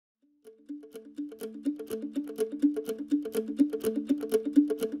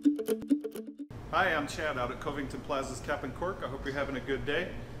Hi, I'm Chad out at Covington Plaza's Cap and Cork. I hope you're having a good day.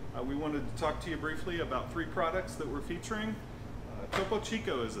 We wanted to talk to you briefly about 3 products that we're featuring. Topo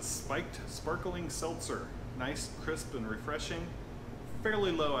Chico is a spiked sparkling seltzer. Nice, crisp, and refreshing.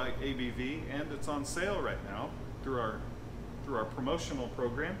 Fairly low ABV, and it's on sale right now through our promotional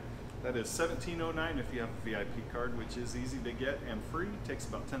program. That is $17.09 if you have a VIP card, which is easy to get and free. It takes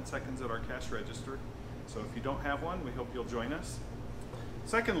about 10 seconds at our cash register. So if you don't have one, we hope you'll join us.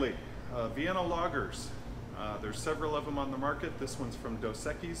 Secondly, Vienna lagers. There's several of them on the market. This one's from Dos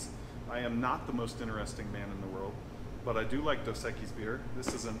Equis. I am not the most interesting man in the world, but I do like Dos Equis beer.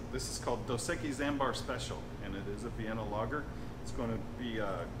 This is called Dos Equis Ambar Special, and it is a Vienna lager. It's going to be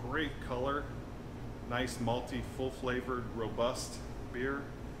a great color, nice malty, full flavored, robust beer.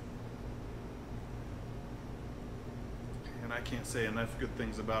 And I can't say enough good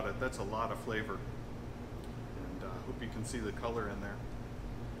things about it. That's a lot of flavor. And I hope you can see the color in there.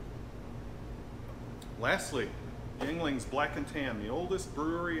 Lastly, YUENGLING Black Tan, the oldest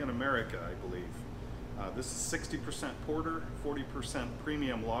brewery in America, I believe. This is 60% porter, 40%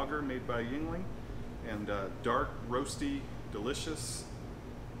 premium lager made by YUENGLING, and dark, roasty, delicious,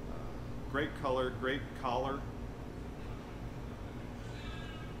 great color, great collar,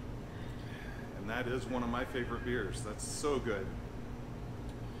 and that is one of my favorite beers. That's so good.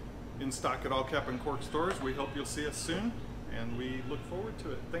 In stock at all Cap and Cork stores. We hope you'll see us soon, and we look forward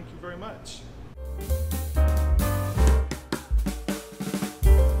to it. Thank you very much.